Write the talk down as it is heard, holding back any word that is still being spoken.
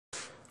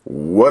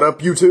What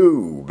up,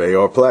 YouTube?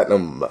 AR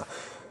Platinum. I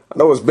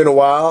know it's been a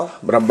while,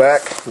 but I'm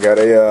back. Got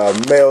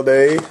a mail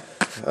day.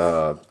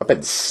 I've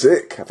been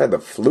sick. I've had the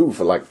flu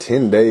for like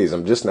 10 days.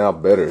 I'm just now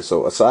better.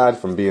 So aside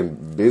from being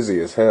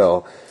busy as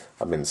hell,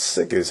 I've been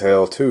sick as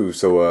hell too.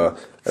 So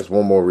that's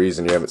one more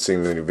reason you haven't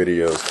seen any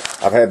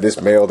videos. I've had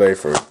this mail day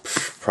for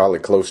probably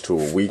close to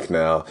a week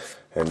now,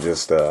 and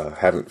just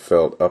haven't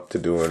felt up to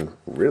doing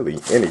really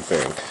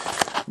anything.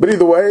 But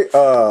either way,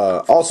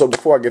 also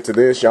before I get to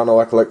this, y'all know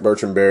I collect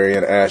Bertrand-Berry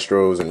and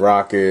Astros and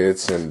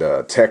Rockets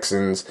and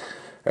Texans.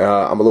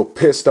 I'm a little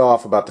pissed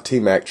off about the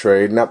T-Mac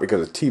trade, not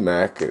because of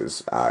T-Mac,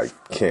 because I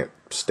can't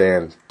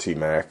stand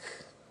T-Mac,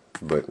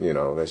 but you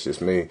know, that's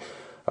just me.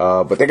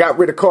 But they got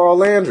rid of Carl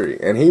Landry,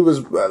 and he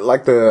was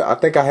I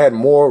think I had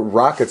more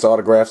Rockets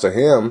autographs of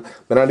him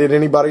than I did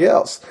anybody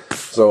else.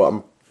 So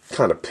I'm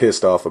kind of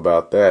pissed off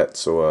about that.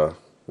 So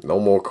no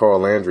more Carl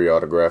Landry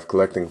autograph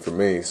collecting for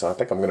me. So I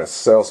think I'm going to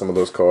sell some of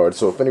those cards.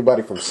 So if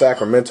anybody from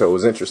Sacramento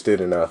is interested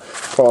in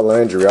Carl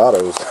Landry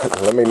autos,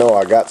 let me know.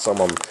 I got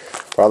some I'm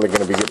probably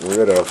going to be getting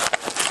rid of.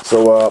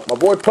 So my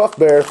boy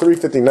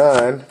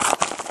PUFFBEAR359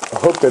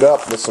 hooked it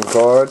up with some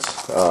cards.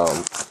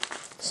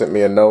 Sent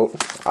me a note.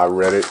 I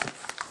read it.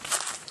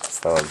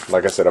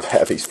 Like I said, I've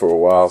had these for a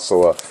while.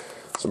 So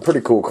some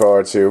pretty cool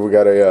cards here. We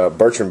got a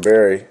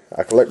Bertrand-Berry.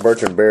 I collect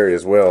Bertrand-Berry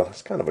as well.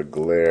 It's kind of a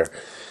glare.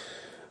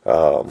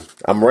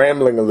 I'm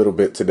rambling a little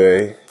bit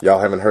today.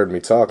 Y'all haven't heard me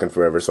talking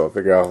forever, so I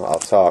figure I'll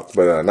talk.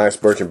 But nice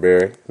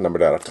Bertrand-Berry,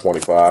 numbered out of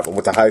 25. I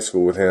went to high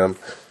school with him.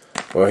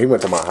 Well, he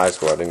went to my high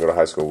school. I didn't go to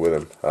high school with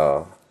him.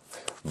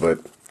 But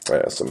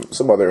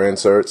some other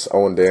inserts.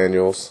 Owen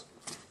Daniels,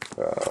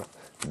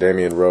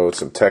 Damian Rhodes,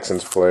 some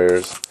Texans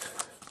players.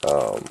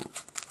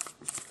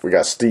 We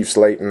got Steve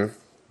Slayton,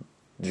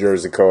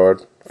 jersey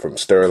card from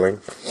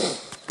Sterling.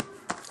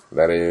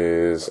 That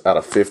is out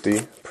of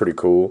 50. Pretty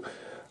cool.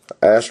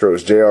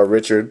 Astros, J.R.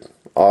 Richard,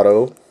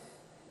 auto.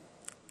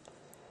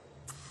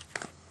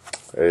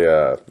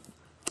 A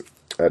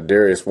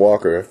Darius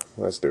Walker.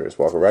 That's Darius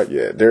Walker, right?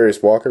 Yeah,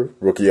 Darius Walker,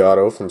 rookie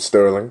auto from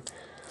Sterling.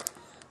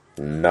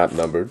 Not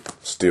numbered.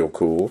 Still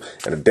cool.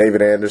 And a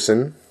David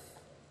Anderson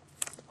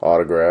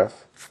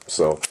autograph.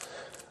 So,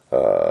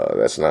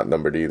 that's not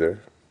numbered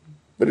either.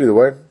 But either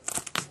way,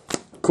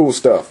 cool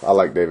stuff. I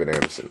like David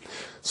Anderson.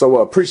 So,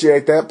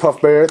 appreciate that.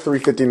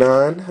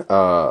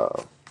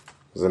 PUFFBEAR359.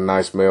 It was a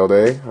nice mail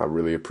day. I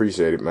really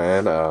appreciate it,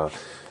 man.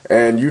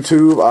 And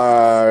YouTube,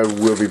 I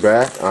will be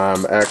back.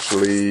 I'm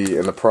actually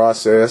in the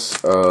process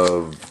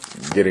of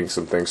getting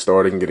some things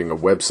started, getting a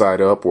website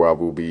up where I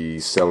will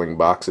be selling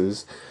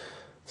boxes.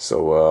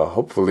 So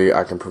hopefully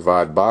I can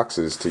provide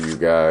boxes to you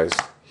guys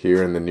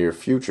here in the near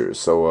future.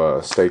 So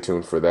stay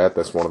tuned for that.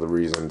 That's one of the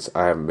reasons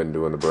I haven't been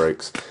doing the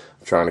breaks.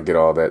 I'm trying to get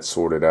all that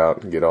sorted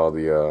out and get all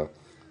the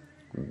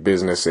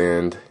business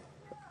end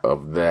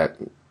of that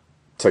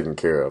taken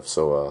care of.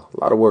 So a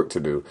lot of work to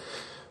do.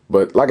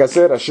 But like I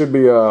said, I should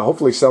be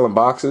hopefully selling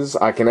boxes.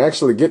 I can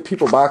actually get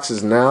people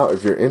boxes now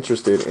if you're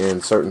interested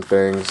in certain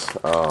things.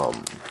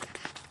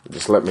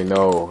 Just let me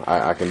know.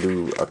 I can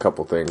do a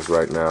couple things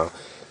right now.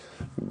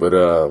 But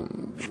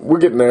we're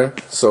getting there.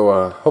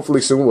 So hopefully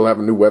soon we'll have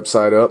a new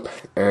website up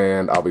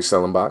and I'll be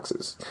selling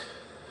boxes.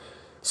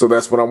 So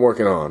that's what I'm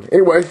working on.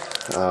 Anyway,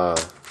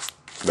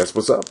 that's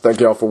what's up. Thank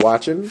y'all for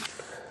watching.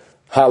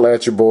 Holla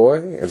at your boy,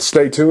 and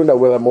stay tuned. I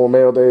will have more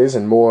mail days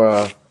and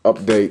more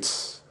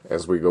updates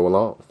as we go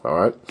along.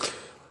 Alright?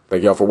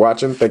 Thank y'all for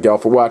watching. Thank y'all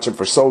for watching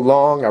for so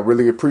long. I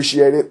really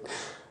appreciate it.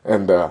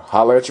 And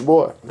holla at your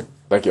boy.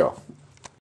 Thank y'all.